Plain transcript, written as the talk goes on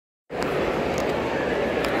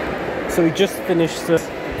So we just finished the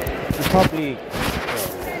probably.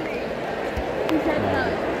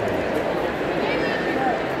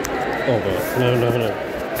 Oh god, no.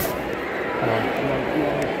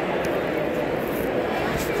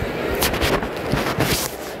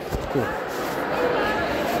 Cool.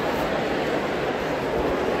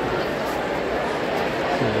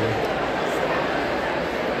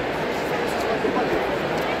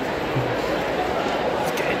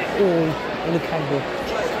 Let's get it all on the camera.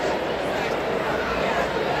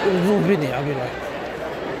 It was all in it, I'll be like.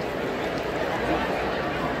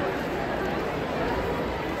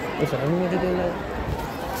 What's that? What did they know?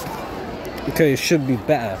 Okay, it should be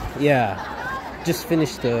better. Yeah. Just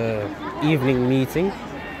finished the evening meeting.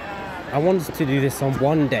 I wanted to do this on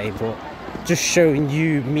one day, but just showing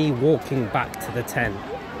you me walking back to the tent.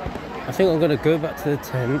 I think I'm gonna go back to the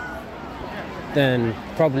tent, then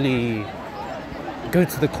probably go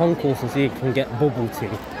to the concourse and see if I can get bubble tea.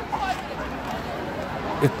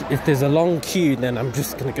 If there's a long queue, then I'm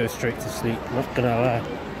just gonna go straight to sleep, not gonna lie.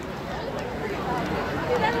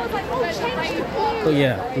 But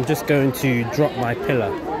yeah, I'm just going to drop my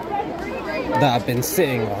pillow that I've been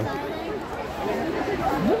sitting on.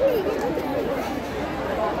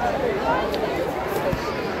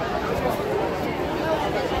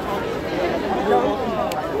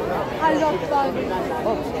 I love fun.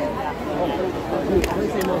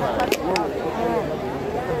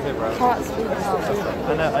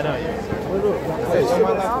 I know you.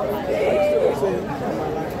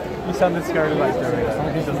 You sounded scared like doing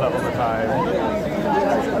that. He does that all the time.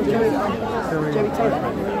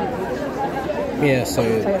 Yeah, so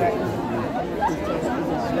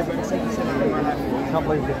Can't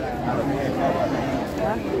believe it.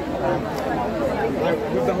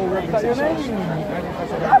 With the whole reputation.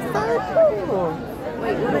 That's so cool.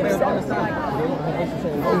 Wait, what are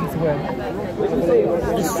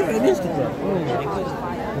it's straight on Instagram.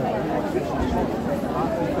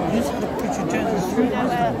 You just have to put your Jez straight on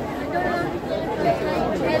Instagram.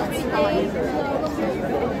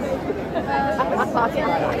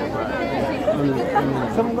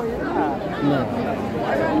 Someone got you that? No.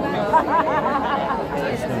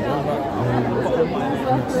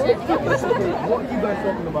 What are you guys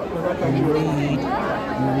talking about?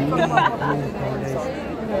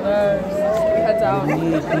 head down.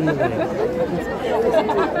 This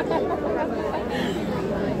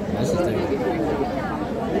is the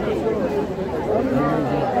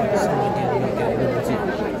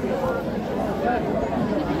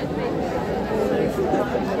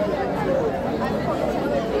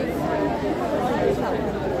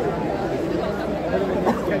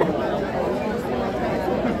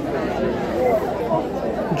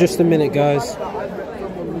just a minute, guys.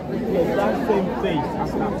 That same face,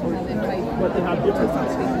 but they have different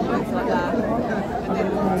Things like that. And then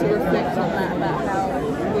to reflect on that about how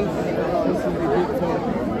we feel.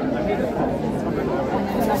 And then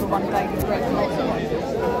another one day with Greg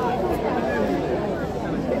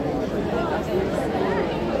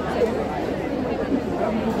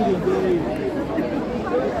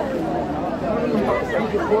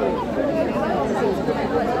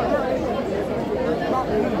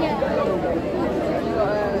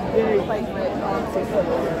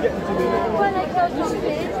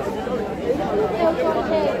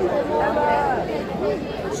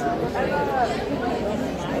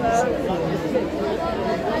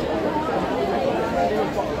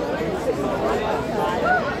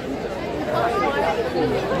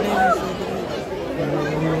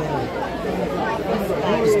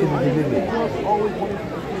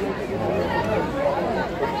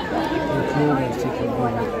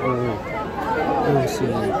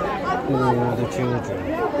all the children.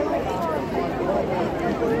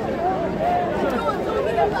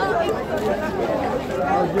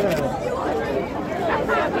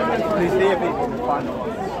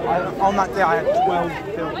 On that day I had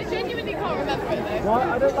 12 films. I genuinely can't remember it though. Why? I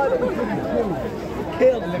don't like that we couldn't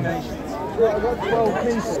kill eliminations. I got 12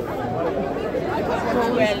 people.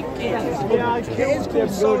 Yeah, I killed him.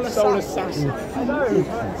 Soul assassin. I know.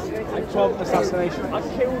 12 assassination. I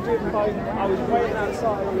killed him by. I was waiting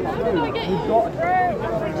outside. We got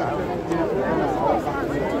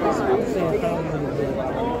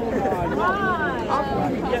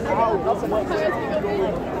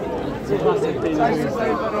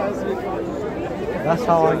That's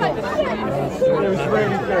how I got. It was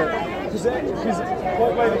really good. Because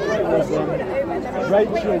what made it great was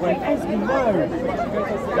Rachel went, Esme, no!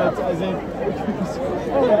 As in,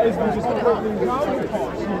 Esme just totally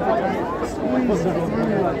squeezed it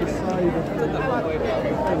through like the side of the...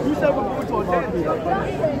 Who's ever put on Marky like that?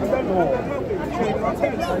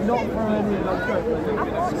 So not from any like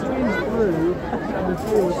swings through and the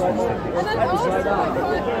floor was like that.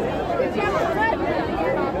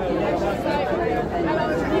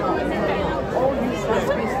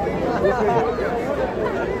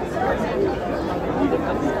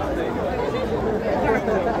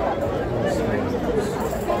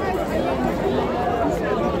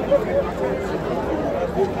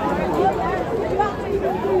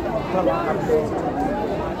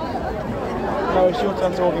 No, it's your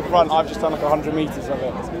turn to walk in front. I've just done like 100 metres of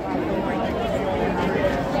it.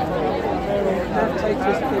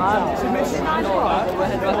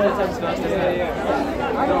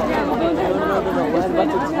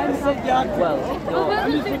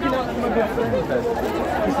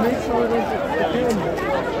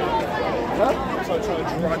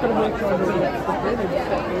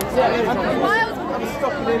 I'm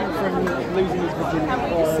stopping him from losing his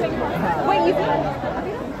virginity.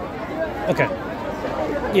 Okay.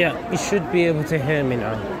 Yeah, you should be able to hear me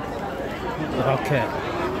now. Okay.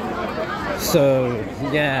 So,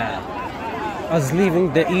 yeah. I was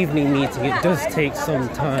leaving the evening meeting. It does take some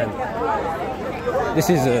time. This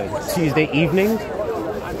is a Tuesday evening.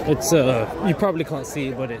 It's you probably can't see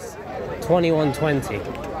it, but it's 21:20.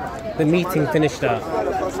 The meeting finished at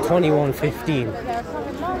 21:15.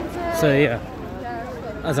 So yeah,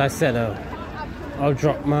 as I said, I'll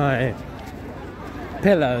drop my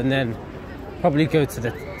pillow and then probably go to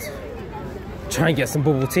the try and get some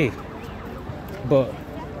bubble tea. But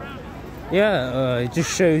yeah, it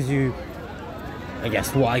just shows you, I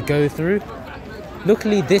guess, what I go through.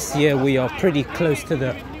 Luckily this year we are pretty close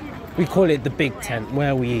to we call it the big tent,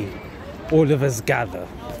 where all of us gather.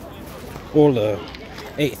 All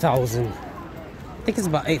 8,000, I think it's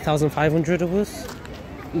about 8,500 of us.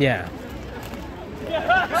 Yeah.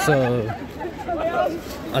 So,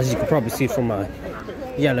 as you can probably see from my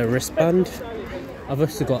yellow wristband, I've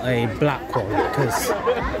also got a black one because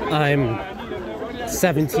I'm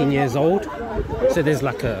 17 years old. So there's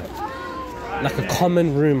like a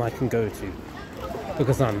common room I can go to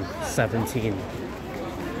because I'm 17.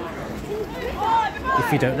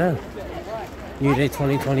 If you don't know, New Day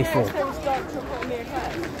 2024.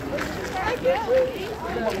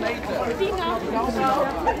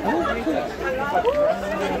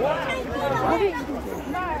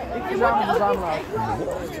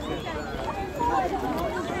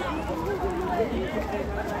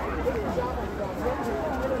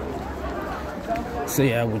 So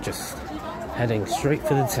yeah, we're just heading straight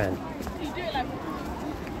for the tent.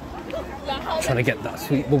 Trying to get that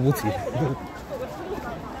sweet bubble tea.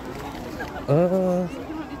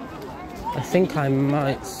 I think I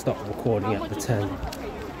might stop recording at the 10.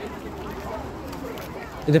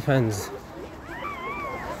 It depends.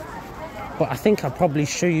 But I think I'll probably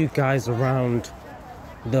show you guys around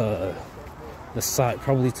the site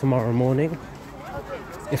probably tomorrow morning,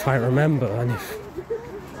 if I remember, and if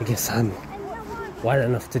I guess I'm wide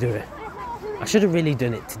enough to do it. I should have really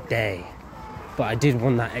done it today, but I did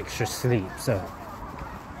want that extra sleep, so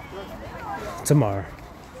tomorrow.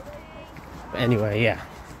 But anyway, yeah,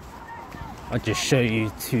 I'll just show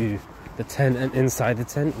you to the tent and inside the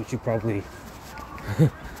tent, which you probably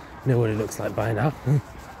know what it looks like by now.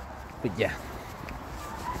 But yeah,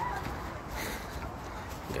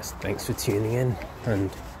 I guess thanks for tuning in,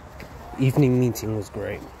 and evening meeting was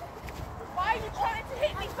great. Why are you trying to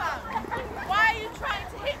hit me, fam? Why are you trying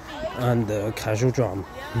to hit me? And the casual drama.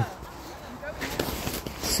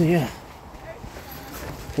 So yeah,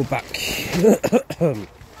 we're back in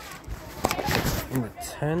the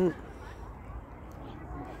tent.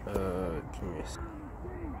 Give me a second.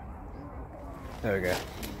 There we go.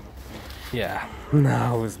 Yeah,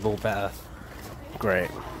 now it's a little better. Great.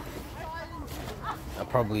 I'll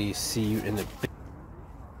probably see you in a bit.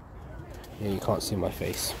 Yeah, you can't see my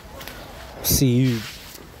face. See you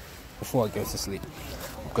before I go to sleep.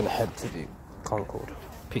 I'm gonna head to the Concord.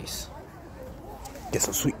 Peace. Get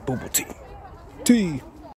some sweet bubble tea. Tea!